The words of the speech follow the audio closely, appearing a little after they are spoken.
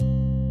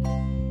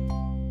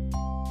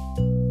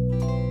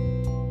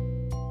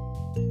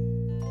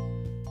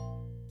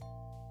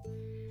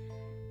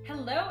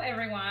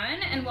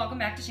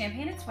welcome back to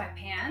Champagne and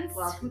Sweatpants.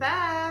 Welcome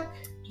back.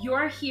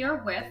 You're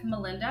here with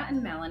Melinda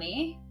and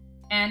Melanie,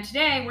 and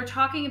today we're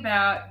talking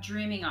about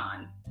dreaming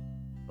on.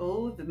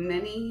 Oh, the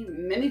many,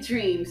 many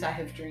dreams I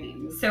have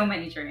dreamed. So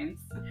many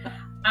dreams.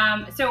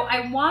 So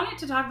I wanted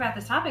to talk about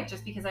this topic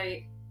just because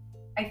I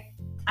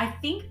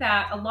think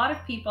that a lot of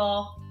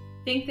people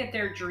think that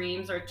their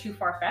dreams are too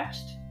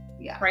far-fetched.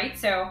 Yeah. Right?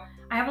 So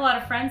I have a lot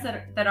of friends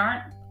that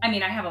aren't, I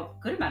have a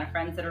good amount of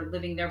friends that are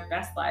living their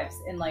best lives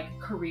in like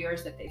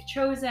careers that they've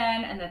chosen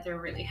and that they're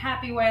really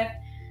happy with.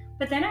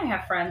 But then I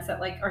have friends that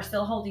like are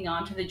still holding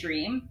on to the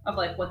dream of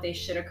like what they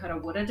shoulda, coulda,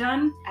 woulda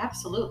done.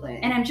 Absolutely.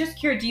 And I'm just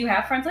curious, do you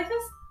have friends like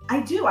this?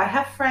 I do. I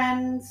have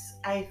friends,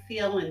 I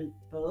feel, in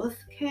both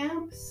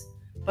camps,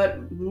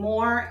 but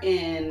more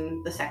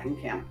in the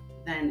second camp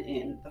than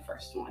in the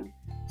first one.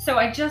 So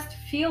I just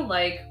feel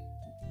like,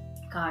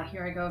 God,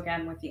 here I go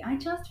again with I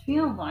just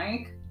feel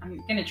like, I'm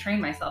going to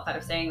train myself out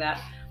of saying that.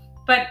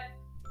 But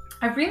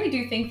I really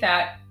do think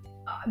that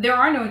there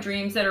are no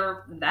dreams that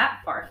are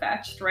that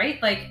far-fetched,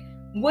 right? Like,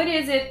 what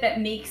is it that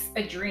makes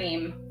a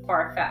dream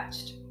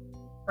far-fetched,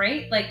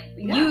 right? Like,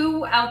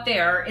 You out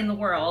there in the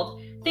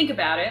world, think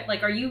about it.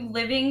 Like, are you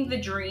living the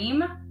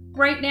dream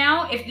right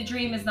now? If the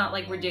dream is not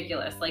like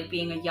ridiculous, like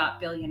being a yacht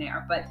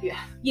billionaire, but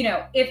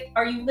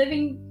are you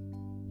living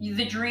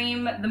the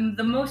dream,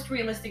 the most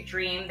realistic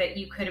dream that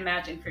you could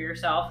imagine for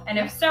yourself? And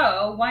if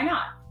so, why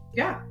not?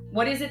 Yeah.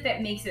 What is it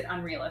that makes it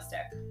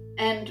unrealistic?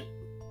 And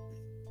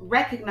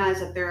recognize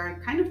that there are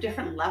kind of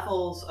different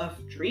levels of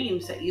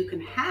dreams that you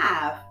can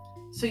have,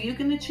 so you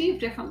can achieve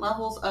different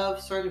levels of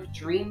sort of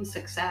dream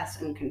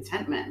success and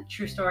contentment.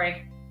 True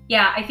story.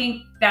 Yeah, I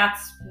think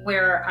that's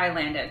where I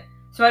landed.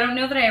 So I don't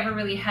know that I ever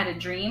really had a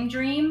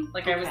dream.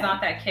 Like, I was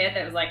not that kid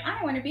that was like,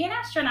 I want to be an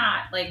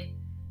astronaut. Like,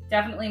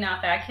 definitely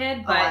not that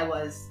kid. But I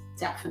was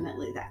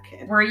definitely that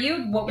kid. Were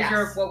you? What was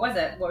your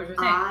thing?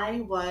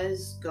 I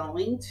was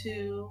going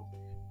to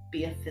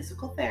be a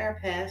physical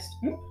therapist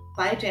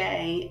by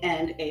day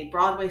and a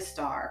Broadway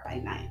star by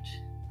night.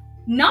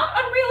 Not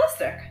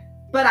unrealistic.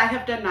 But I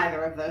have done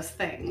neither of those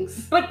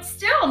things. But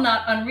still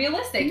not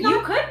unrealistic. No.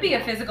 You could be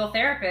a physical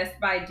therapist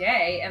by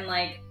day and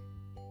like,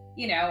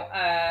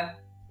 a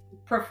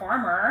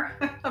performer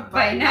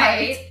by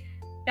night.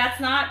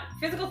 That's not,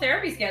 physical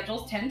therapy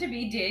schedules tend to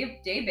be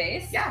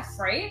day-based. Yes.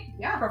 Right?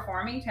 Yeah.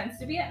 Performing tends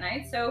to be at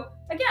night. So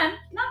again,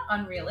 not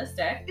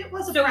unrealistic. It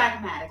was a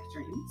pragmatic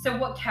dream. So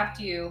what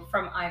kept you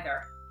from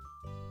either?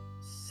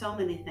 So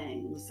many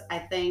things. I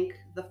think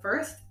the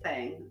first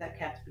thing that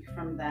kept me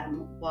from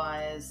them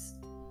was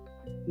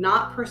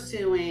not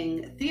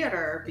pursuing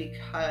theater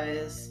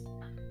because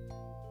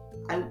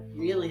I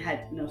really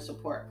had no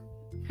support.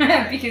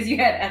 Because you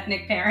had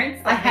ethnic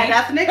parents? I had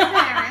ethnic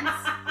parents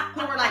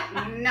who were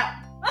like, no,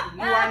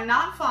 you are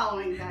not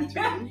following that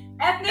dream.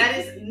 That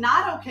is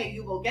not okay.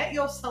 You will get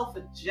yourself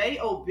a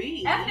job.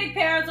 Ethnic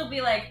parents will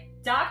be like,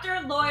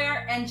 doctor,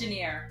 lawyer,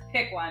 engineer.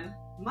 Pick one.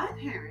 My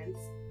parents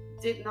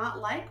did not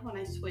like when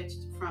I switched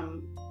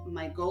from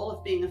my goal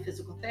of being a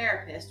physical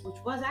therapist, which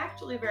was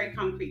actually a very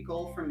concrete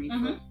goal for me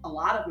for a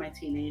lot of my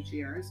teenage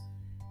years.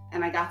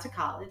 And I got to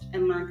college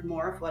and learned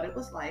more of what it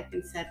was like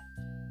and said,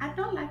 I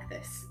don't like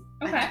this.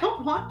 Okay. I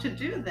don't want to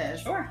do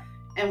this. Sure.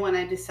 And when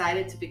I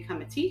decided to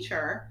become a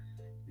teacher,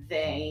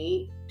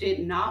 they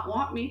did not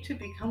want me to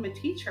become a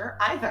teacher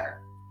either.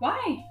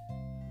 Why?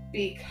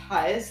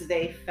 Because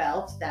they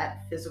felt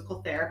that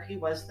physical therapy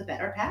was the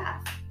better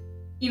path.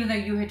 Even though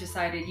you had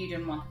decided you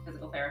didn't want the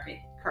physical therapy.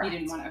 Correct. You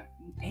didn't want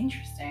to.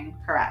 Interesting.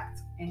 Correct.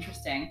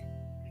 Interesting.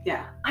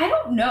 Yeah. I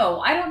don't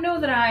know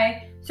that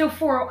I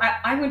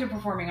went to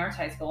performing arts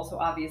high school, so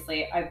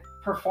obviously I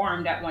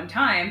performed at one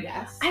time.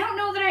 Yes. I don't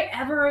know that I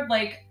ever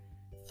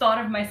thought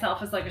of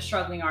myself as like a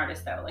struggling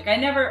artist though. Like I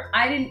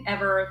didn't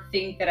ever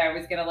think that I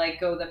was gonna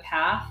go the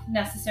path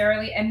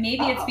necessarily. And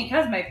maybe it's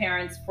because my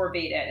parents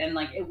forbade it and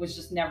it was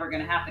just never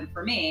gonna happen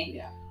for me.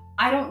 Yeah.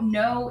 I don't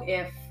know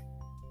if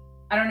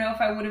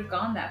I would have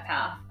gone that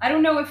path. I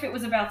don't know if it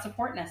was about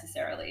support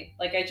necessarily.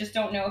 I just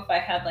don't know if I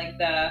had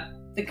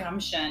the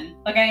gumption.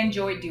 I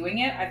enjoyed doing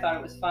it. I thought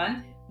it was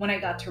fun. When I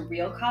got to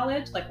real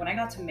college, when I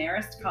got to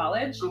Marist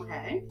College,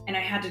 and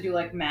I had to do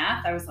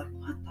math, I was like,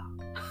 what the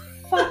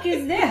fuck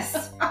is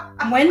this?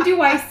 When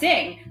do I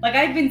sing?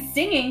 I'd been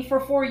singing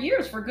for 4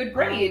 years for good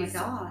grades. Oh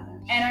my gosh.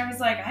 And I was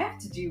like, I have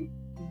to do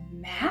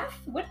math?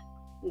 What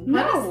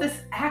is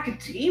this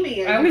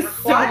academia? I was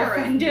so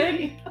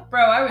offended.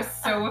 Bro, I was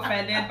so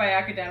offended by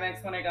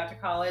academics when I got to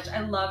college.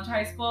 I loved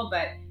high school,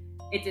 but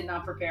it did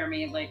not prepare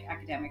me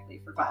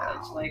academically for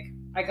college.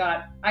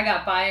 Wow. I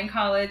got by in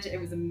college.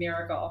 It was a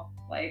miracle.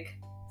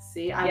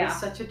 See, I was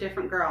such a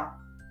different girl.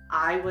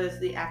 I was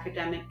the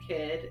academic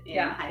kid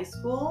in high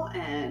school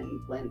and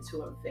went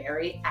to a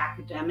very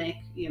academic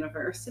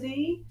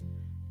university.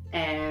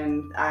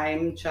 And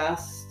I'm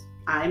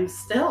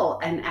still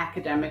an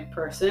academic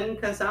person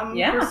because I'm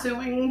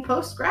pursuing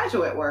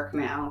postgraduate work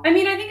now. I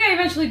think I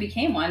eventually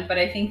became one, but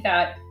I think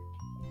that,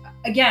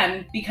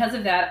 again, because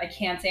of that, I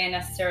can't say I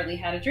necessarily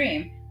had a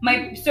dream.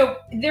 So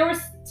there was,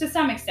 to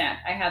some extent,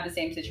 I had the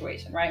same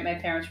situation, right? My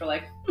parents were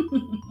like,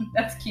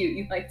 that's cute,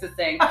 you like to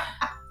sing.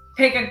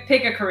 Pick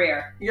a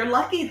career. You're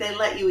lucky they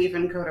let you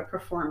even go to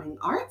performing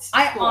arts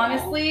school. I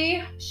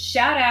honestly,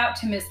 shout out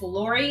to Miss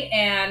Lori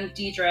and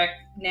Diedrich,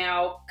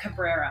 now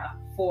Cabrera,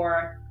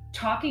 for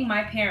talking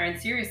my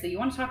parents. Seriously, you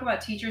want to talk about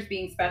teachers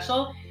being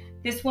special?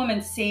 This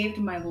woman saved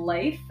my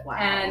life.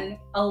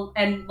 Wow.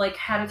 And like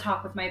had a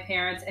talk with my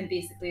parents and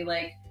basically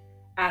like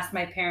asked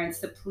my parents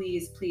to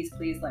please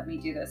let me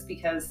do this,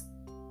 because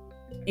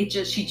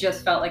she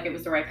just felt like it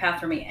was the right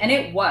path for me. And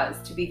it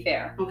was, to be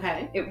fair.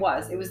 Okay. It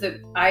was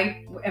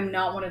I am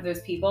not one of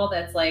those people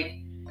that's like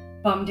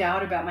bummed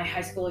out about my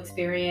high school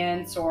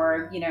experience,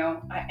 or, you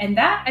know, and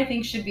that I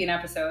think should be an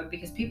episode,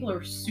 because people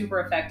are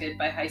super affected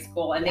by high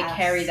school and they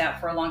carry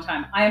that for a long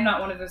time. I am not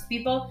one of those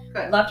people.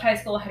 Good. Loved high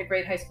school, had a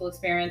great high school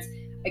experience.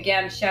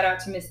 Again, shout out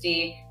to Miss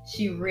D.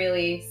 She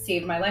really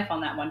saved my life on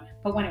that one.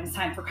 But when it was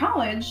time for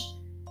college,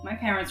 my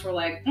parents were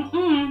like,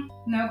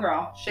 no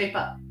girl, shape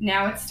up.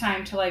 Now it's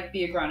time to like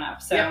be a grown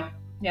up. So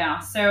yeah.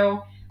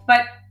 So,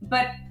 but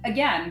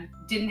again,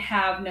 didn't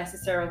have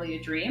necessarily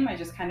a dream. I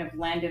just kind of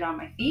landed on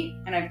my feet,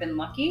 and I've been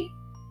lucky.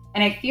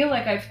 And I feel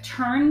like I've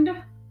turned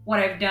what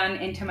I've done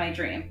into my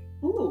dream.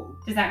 Ooh.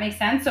 Does that make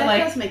sense? So that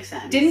like, does make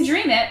sense. Didn't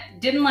dream it,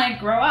 didn't like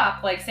grow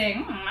up like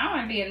saying, I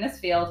want to be in this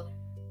field.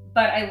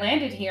 But I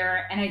landed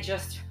here, and I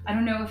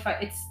don't know if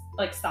it's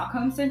like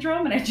Stockholm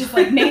syndrome, and I just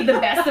like made the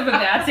best of a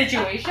bad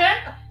situation.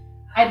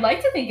 I'd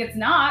like to think it's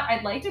not.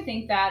 I'd like to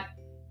think that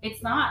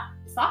it's not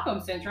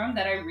Stockholm syndrome,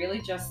 that I really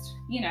just,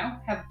 you know,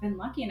 have been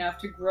lucky enough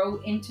to grow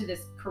into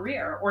this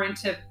career, or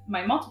into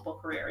my multiple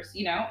careers,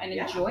 you know, and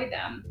enjoy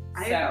them.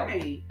 I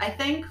agree. I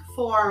think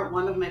for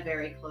one of my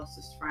very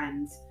closest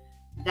friends,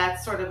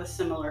 that's sort of a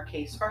similar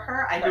case for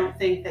her. I don't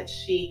think that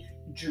she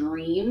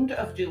dreamed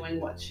of doing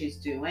what she's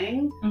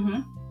doing,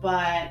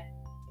 but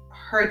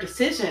her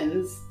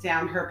decisions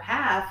down her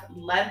path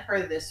led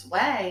her this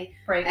way.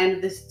 Right.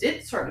 And this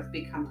did sort of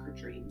become her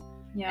dream.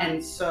 Yeah.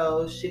 And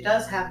so she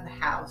does have the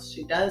house.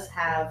 She does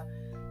have,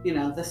 you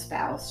know, the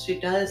spouse. She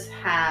does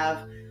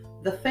have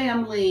the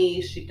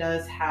family. She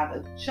does have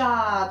a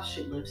job.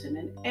 She lives in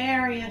an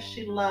area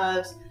she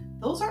loves.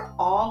 Those are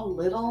all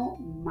little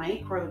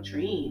micro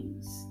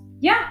dreams.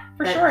 Yeah,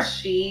 for that sure.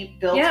 She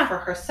built for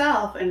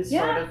herself and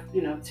sort of,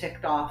 you know,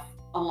 ticked off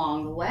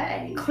along the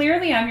way.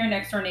 Clearly, I'm your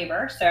next door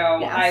neighbor, so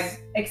Yes. I've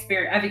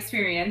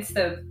experienced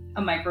a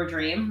micro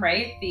dream,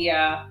 right?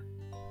 The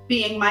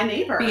being my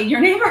neighbor, being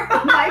your neighbor,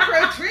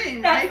 micro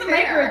dream. That's right the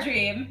there. micro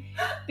dream.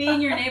 Being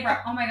your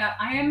neighbor. Oh my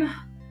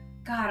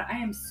God, I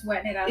am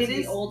sweating it out to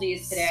the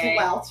oldies today,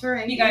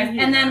 sweltering, you guys.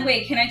 And then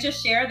wait, can I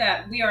just share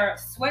that we are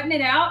sweating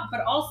it out,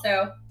 but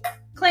also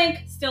clink,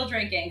 still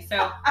drinking.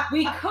 So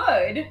we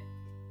could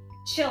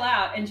chill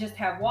out and just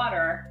have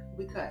water.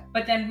 We could.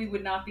 But then we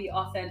would not be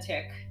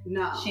authentic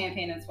No.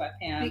 champagne and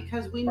sweatpants.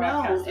 Because we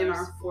know in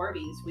our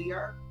 40s we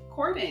are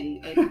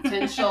courting a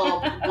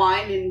potential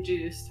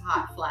wine-induced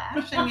hot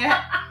flash. And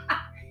yet,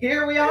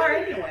 here we are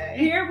anyway.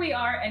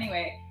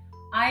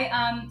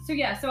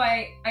 So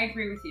I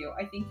agree with you.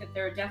 I think that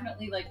there are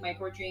definitely like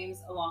micro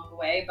dreams along the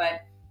way,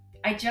 but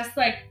I just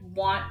like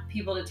want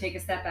people to take a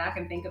step back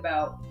and think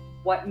about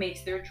what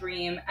makes their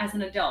dream as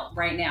an adult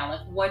right now.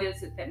 Like, what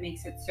is it that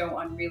makes it so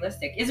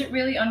unrealistic? Is it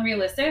really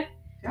unrealistic?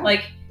 Yeah.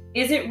 Like,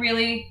 is it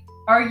really,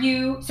 have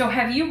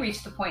you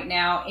reached the point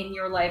now in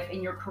your life,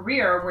 in your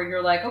career, where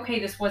you're like, okay,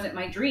 this wasn't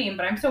my dream,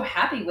 but I'm so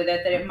happy with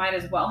it that it might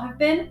as well have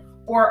been?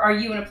 Or are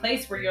you in a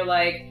place where you're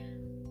like,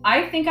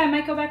 I think I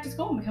might go back to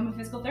school and become a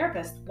physical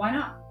therapist. Why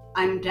not?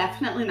 I'm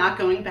definitely not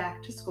going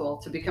back to school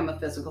to become a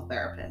physical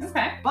therapist.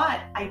 Okay. But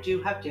I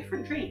do have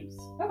different dreams.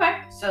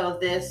 Okay. So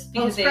this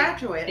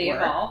postgraduate they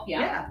work,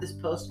 evolve, this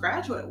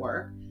postgraduate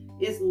work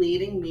is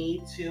leading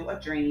me to a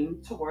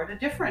dream toward a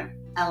different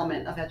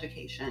element of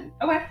education.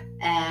 Okay.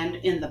 And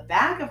in the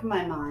back of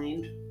my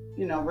mind,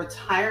 you know,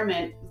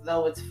 retirement,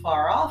 though it's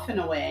far off in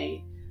a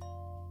way,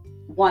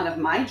 one of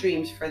my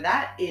dreams for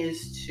that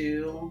is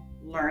to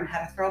learn how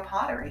to throw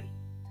pottery.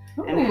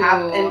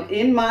 And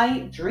in my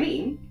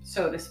dream,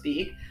 so to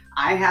speak,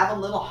 I have a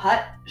little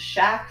hut,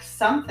 shack,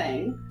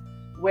 something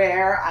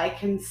where I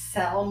can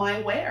sell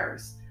my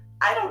wares.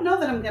 I don't know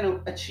that I'm going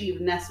to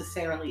achieve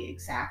necessarily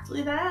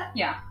exactly that.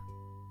 Yeah.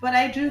 But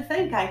I do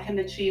think I can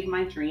achieve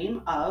my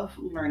dream of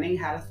learning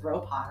how to throw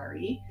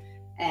pottery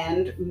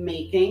and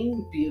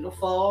making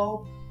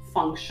beautiful,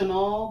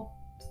 functional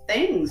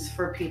things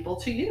for people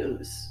to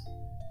use.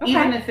 Okay.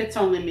 Even if it's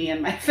only me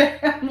and my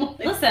family.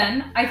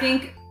 Listen, I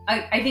think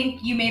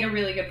you made a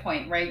really good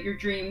point, right? Your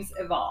dreams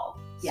evolve.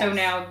 Yes. So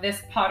now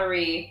this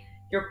pottery,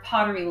 your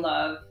pottery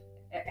love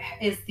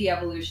is the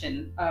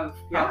evolution of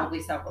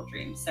probably several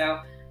dreams.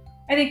 So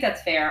I think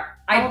that's fair.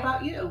 How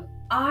about you?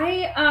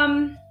 I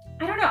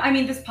don't know. I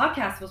mean, this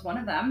podcast was one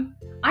of them.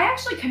 I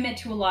actually commit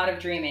to a lot of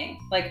dreaming.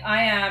 Like,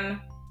 I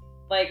am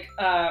like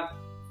a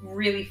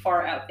really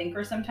far out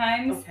thinker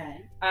sometimes. Okay.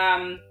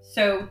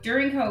 So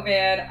during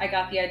COVID, I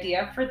got the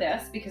idea for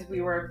this because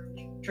we were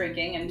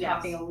drinking and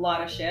talking a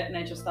lot of shit, and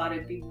I just thought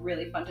it'd be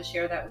really fun to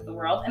share that with the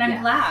world. And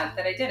I'm glad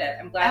that I did it.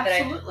 I'm glad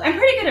that I'm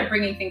pretty good at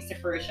bringing things to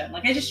fruition.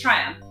 Like, I just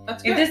try them.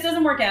 That's good. If this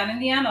doesn't work out in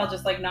the end, I'll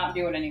just like not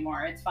do it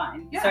anymore. It's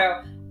fine. Yeah.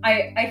 So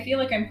I feel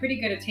like I'm pretty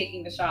good at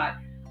taking the shot.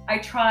 I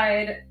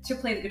tried to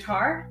play the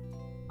guitar.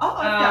 Oh,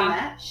 I've done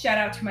that. Shout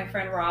out to my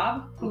friend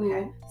Rob,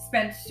 who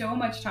spent so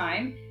much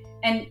time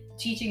and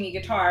teaching me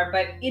guitar,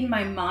 but in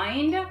my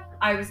mind,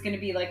 I was going to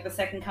be like the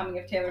second coming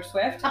of Taylor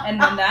Swift. And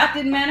when that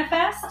didn't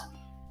manifest,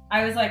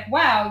 I was like,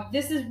 wow,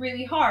 this is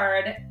really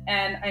hard,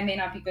 and I may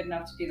not be good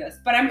enough to do this.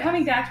 But I'm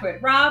coming back to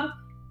it. Rob,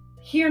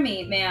 hear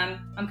me, man.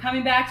 I'm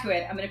coming back to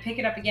it. I'm going to pick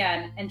it up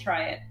again and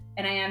try it.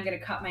 And I am going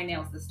to cut my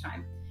nails this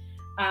time.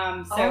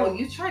 So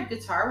you tried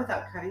guitar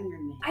without cutting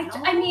your nails?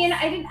 I mean,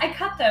 I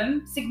cut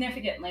them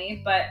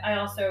significantly, but I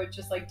also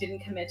just like didn't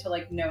commit to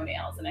like no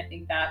nails. And I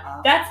think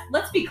that's,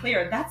 let's be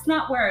clear, that's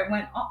not where I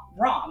went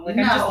wrong. Like,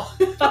 I'm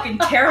just fucking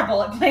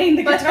terrible at playing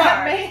the guitar.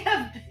 That may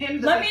have been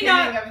the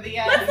beginning of the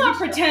end. Let's not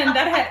pretend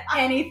that had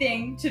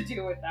anything to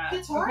do with that.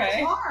 Guitar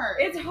is hard.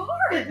 It's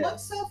hard. It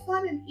looks so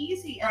fun and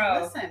easy.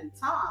 And listen,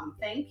 Tom,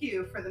 thank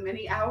you for the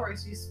many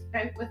hours you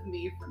spent with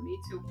me for me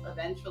to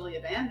eventually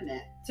abandon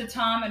it. To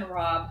Tom and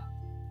Rob,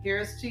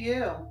 here's to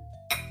you.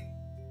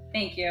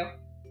 Thank you.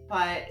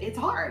 But it's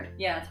hard.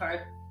 Yeah, it's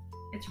hard.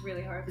 It's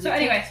really hard. So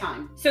anyway,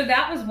 so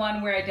that was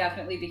one where I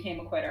definitely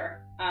became a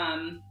quitter.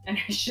 And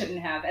I shouldn't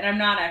have. And I'm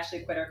not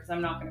actually a quitter because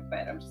I'm not going to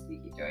quit. I'm just going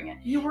to keep doing it.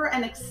 You were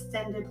an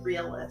extended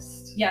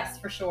realist. Yes,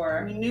 for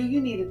sure. You knew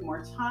you needed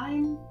more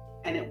time,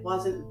 and it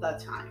wasn't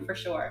the time. For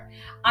sure.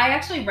 I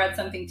actually read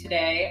something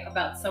today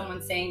about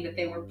someone saying that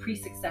they were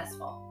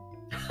pre-successful.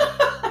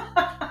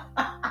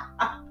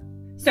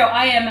 So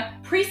I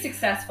am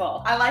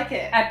pre-successful. I like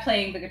it. At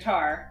playing the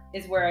guitar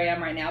is where I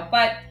am right now.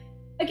 But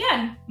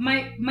again,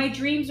 my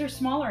dreams are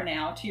smaller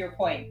now, to your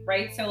point,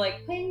 right? So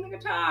like playing the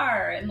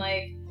guitar and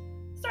like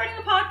starting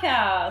a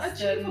podcast.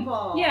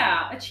 Achievable.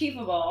 And,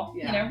 achievable.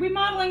 Yeah. You know,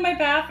 remodeling my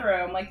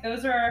bathroom. Like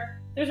those are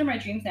my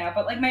dreams now.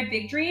 But like my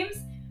big dreams,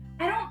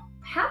 I don't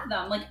have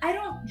them. Like I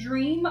don't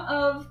dream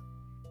of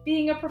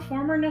being a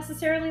performer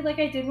necessarily like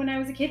I did when I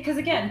was a kid. Because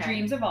again,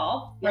 dreams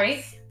evolve,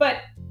 right?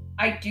 But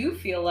I do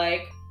feel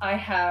like I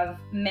have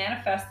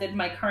manifested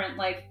my current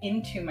life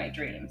into my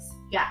dreams.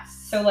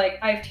 Yes. So like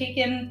I've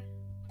taken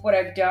what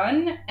I've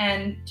done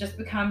and just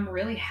become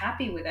really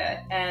happy with it.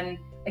 And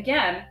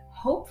again,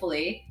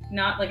 hopefully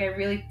not like I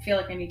really feel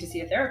like I need to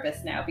see a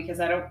therapist now because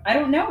I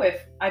don't know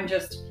if I'm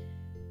just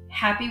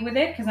happy with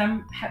it because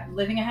I'm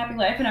living a happy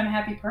life and I'm a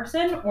happy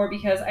person, or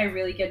because I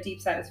really get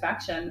deep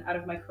satisfaction out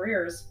of my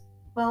careers.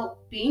 Well,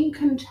 being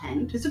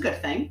content is a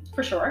good thing.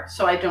 For sure.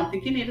 So I don't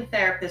think you need a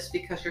therapist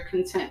because you're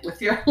content with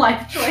your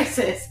life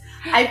choices.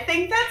 I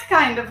think that's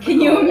kind of the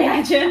Can you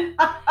imagine?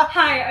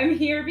 Hi, I'm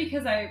here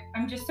because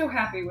I'm just so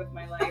happy with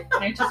my life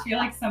and I just feel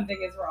like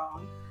something is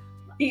wrong.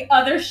 The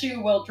other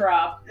shoe will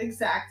drop.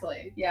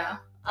 Exactly. Yeah.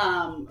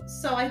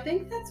 So I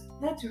think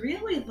that's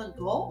really the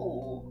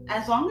goal.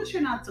 As long as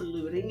you're not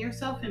deluding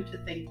yourself into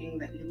thinking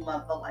that you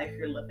love the life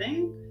you're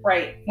living.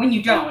 Right. When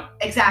you don't.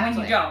 Exactly.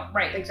 When you don't.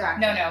 Right.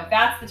 Exactly. No,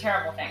 that's the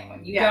terrible thing.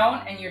 When you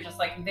don't and you're just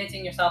like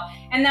convincing yourself.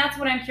 And that's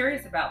what I'm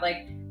curious about.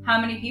 Like how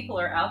many people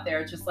are out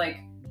there just like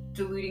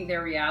deluding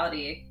their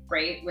reality,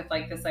 right? With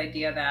like this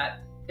idea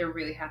that they're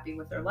really happy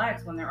with their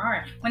lives when they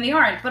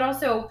aren't. But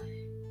also,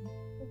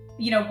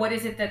 you know, what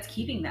is it that's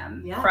keeping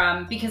them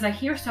from, because I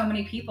hear so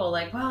many people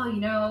like, well, you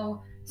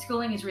know,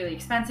 schooling is really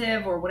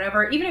expensive or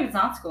whatever, even if it's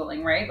not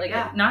schooling, right?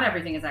 Like not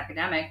everything is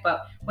academic,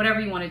 but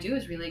whatever you want to do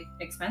is really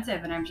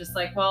expensive. And I'm just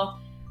like,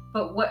 well,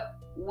 but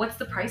what's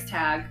the price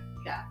tag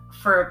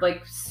for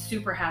like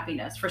super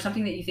happiness, for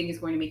something that you think is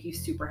going to make you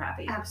super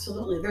happy?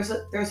 Absolutely.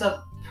 There's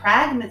a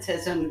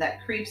pragmatism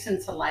that creeps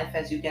into life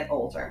as you get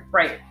older.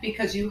 Right.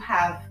 Because you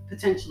have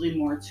potentially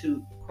more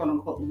to quote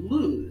unquote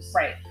lose.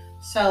 Right.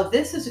 So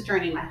this is a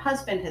journey my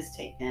husband has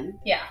taken.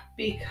 Yeah.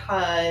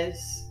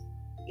 Because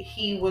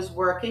he was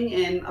working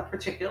in a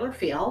particular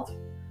field,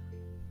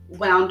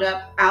 wound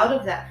up out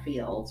of that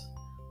field,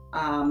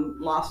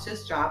 lost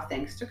his job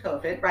thanks to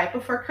COVID right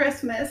before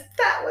Christmas.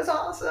 That was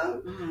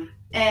awesome. Mm-hmm.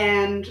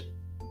 And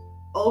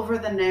over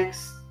the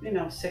next,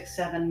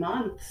 6-7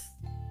 months,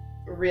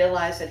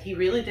 realized that he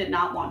really did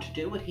not want to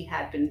do what he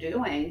had been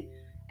doing.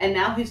 And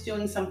now he's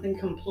doing something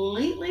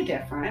completely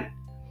different.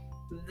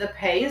 The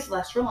pay is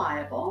less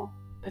reliable,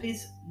 but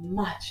he's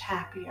much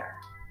happier.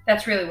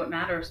 That's really what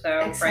matters,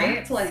 though,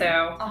 exactly. Right?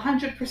 So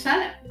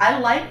 100%. I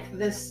like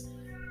this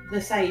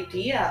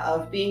idea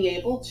of being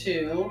able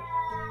to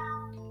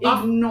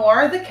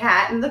ignore the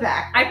cat in the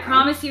background. I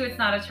promise you it's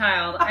not a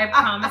child. I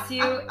promise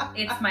you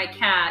it's my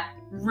cat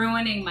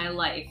ruining my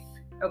life,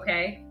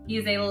 okay? He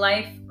is a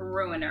life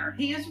ruiner.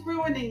 He is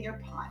ruining your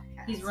podcast.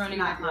 He's ruining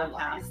my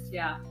podcast,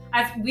 yeah.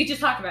 As we just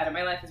talked about it,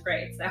 my life is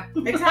great, so.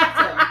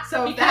 Exactly.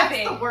 So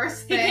that's the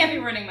worst thing. He can't be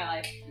ruining my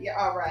life. Yeah,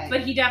 all right.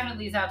 But he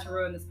definitely is out to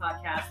ruin this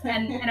podcast.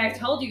 And I've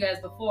told you guys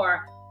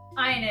before,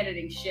 I ain't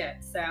editing shit,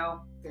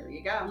 so. There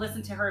you go.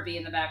 Listen to Herbie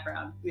in the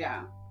background.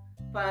 Yeah.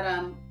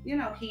 But,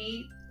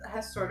 he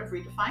has sort of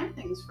redefined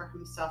things for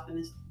himself and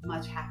is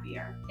much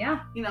happier.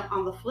 Yeah. You know,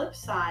 on the flip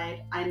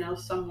side, I know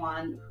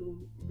someone who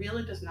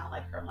really does not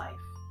like her life.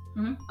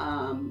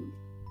 Mm-hmm.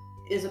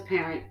 Is a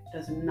parent,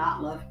 does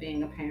not love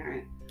being a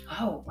parent.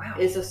 Oh, wow.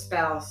 Is a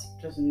spouse,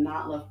 does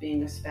not love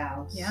being a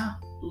spouse. Yeah.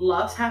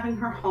 Loves having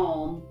her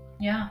home.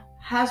 Yeah.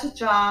 Has a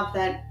job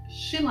that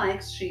she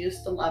likes. She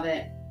used to love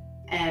it.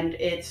 And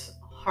it's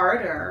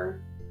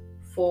harder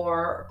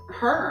for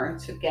her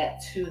to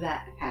get to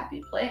that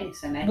happy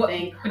place. And I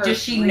think her does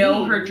she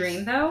know her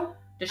dream though?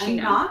 Does she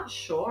know? I'm not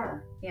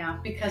sure. Yeah.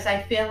 Because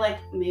I feel like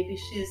maybe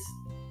she's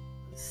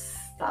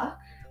stuck.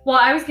 Well,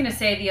 I was going to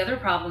say the other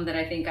problem that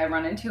I think I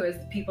run into is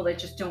the people that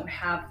just don't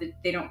have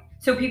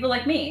so people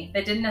like me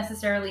that didn't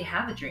necessarily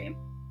have a dream,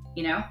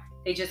 you know,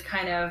 they just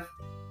kind of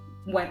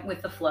went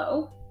with the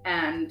flow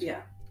and,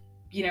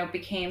 you know,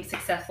 became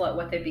successful at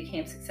what they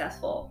became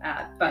successful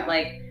at. But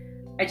like,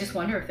 I just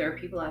wonder if there are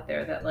people out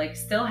there that like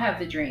still have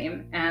the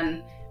dream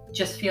and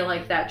just feel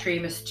like that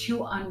dream is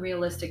too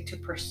unrealistic to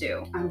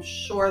pursue. I'm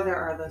sure there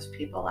are those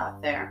people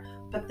out there.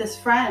 But this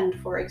friend,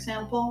 for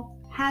example,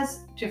 has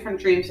different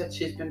dreams that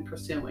she's been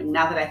pursuing.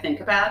 Now that I think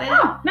about it.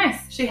 Oh,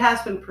 nice. She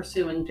has been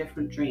pursuing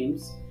different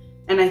dreams.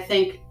 And I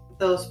think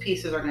those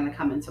pieces are going to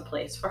come into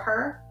place for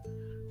her,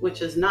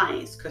 which is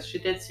nice because she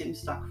did seem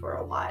stuck for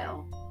a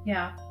while.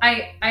 Yeah.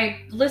 I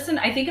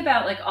think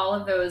about like all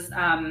of those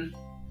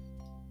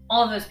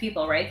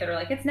people, right, that are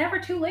like, it's never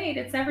too late.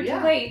 It's never too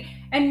late.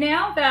 And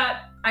now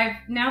that I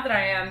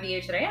am the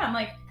age that I am,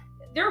 like,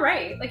 they're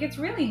right. Like, it's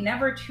really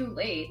never too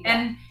late.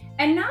 Yeah.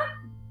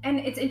 And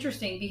it's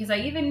interesting because I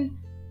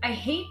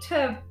hate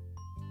to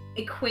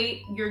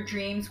equate your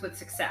dreams with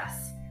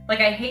success. Like,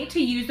 I hate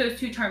to use those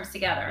two terms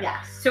together.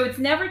 Yes. So it's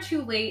never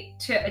too late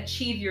to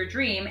achieve your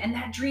dream, and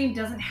that dream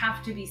doesn't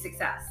have to be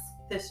success.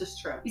 This is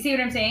true. You see what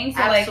I'm saying?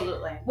 So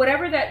absolutely. Like,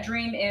 whatever that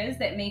dream is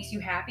that makes you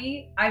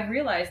happy, I've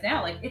realized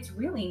now, like, it's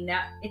really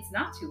it's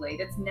not too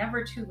late. It's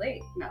never too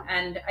late. No.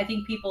 And I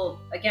think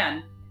people,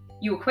 again,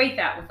 you equate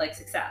that with like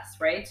success,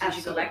 right? So you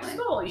should go back to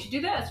school. You should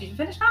do this. You should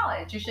finish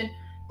college.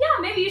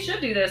 Maybe you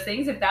should do those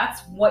things if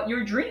that's what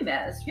your dream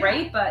is,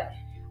 right? But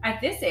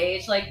at this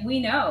age, like, we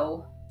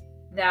know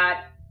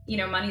that, you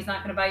know, money's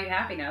not going to buy you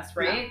happiness,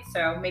 right?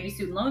 No. So maybe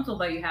student loans will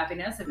buy you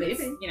happiness if it's,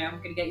 you know,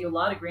 going to get you a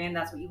law degree and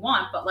that's what you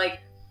want. But like,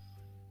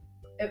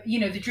 you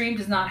know, the dream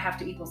does not have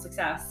to equal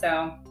success.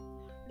 So,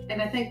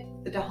 and I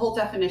think the whole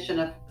definition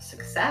of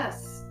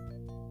success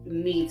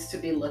needs to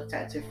be looked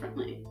at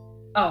differently.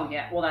 Oh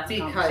yeah, well that's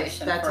because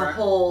that's a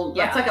whole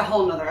that's like a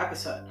whole nother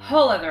episode.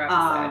 Whole other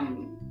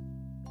episode.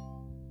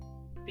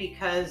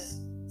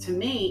 Because to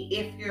me,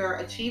 if you're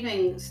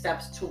achieving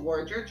steps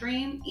toward your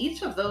dream,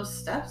 each of those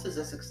steps is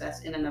a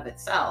success in and of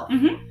itself.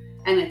 Mm-hmm.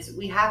 And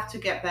we have to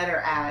get better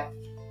at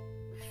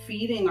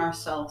feeding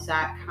ourselves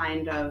that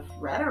kind of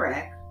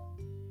rhetoric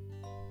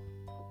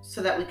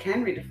so that we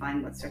can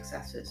redefine what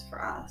success is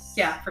for us.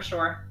 Yeah, for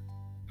sure.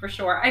 For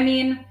sure. I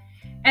mean,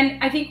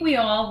 and I think we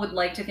all would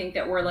like to think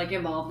that we're like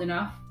evolved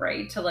enough,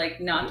 right? To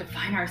like not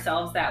define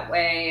ourselves that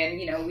way.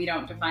 And, you know, we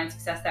don't define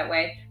success that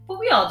way, but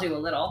we all do a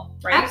little,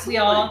 right? Absolutely. We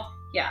all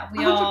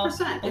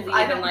 100%.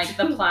 believe in like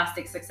the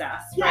plastic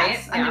success,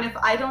 yes. right? I mean, if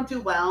I don't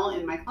do well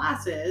in my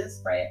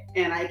classes, right,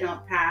 and I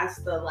don't pass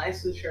the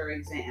licensure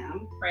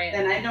exam, right,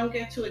 then I don't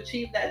get to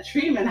achieve that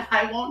dream and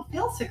I won't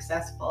feel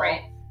successful,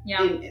 right,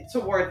 yeah,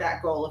 toward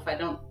that goal if I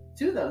don't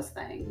do those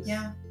things.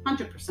 Yeah.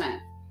 100%.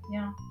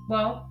 Yeah.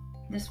 Well,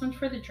 this one's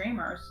for the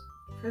dreamers.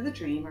 For the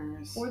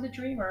dreamers. For the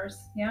dreamers.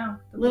 Yeah.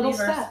 The little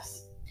believers.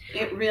 Steps.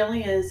 It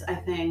really is, I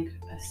think,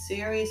 a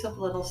series of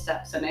little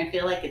steps. And I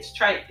feel like it's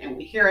trite and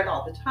we hear it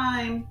all the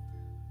time.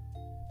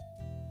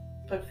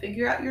 But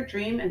figure out your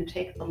dream and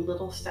take the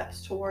little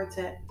steps towards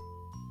it.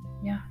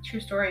 Yeah, true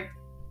story.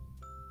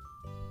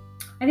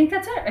 I think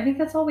that's it. I think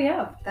that's all we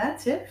have.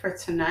 That's it for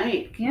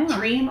tonight. Yeah.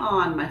 Dream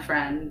on, my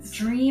friends.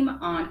 Dream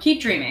on.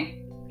 Keep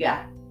dreaming.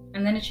 Yeah.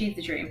 And then achieve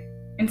the dream.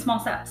 In small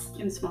steps.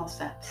 In small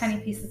steps.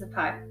 Tiny pieces of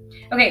pie.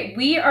 Okay,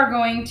 we are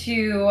going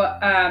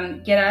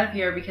to get out of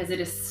here because it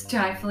is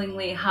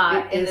stiflingly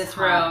hot in this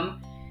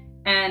room.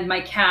 And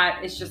my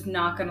cat is just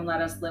not going to let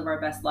us live our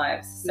best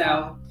lives. So.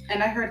 No.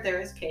 And I heard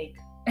there is cake.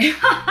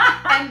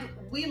 And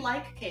we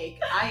like cake.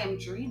 I am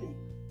dreaming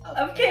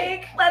of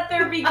cake. Let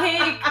there be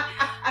cake.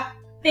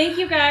 Thank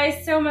you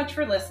guys so much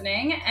for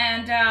listening.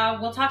 And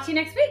we'll talk to you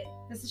next week.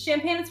 This is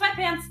Champagne and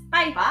Sweatpants.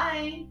 Bye.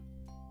 Bye.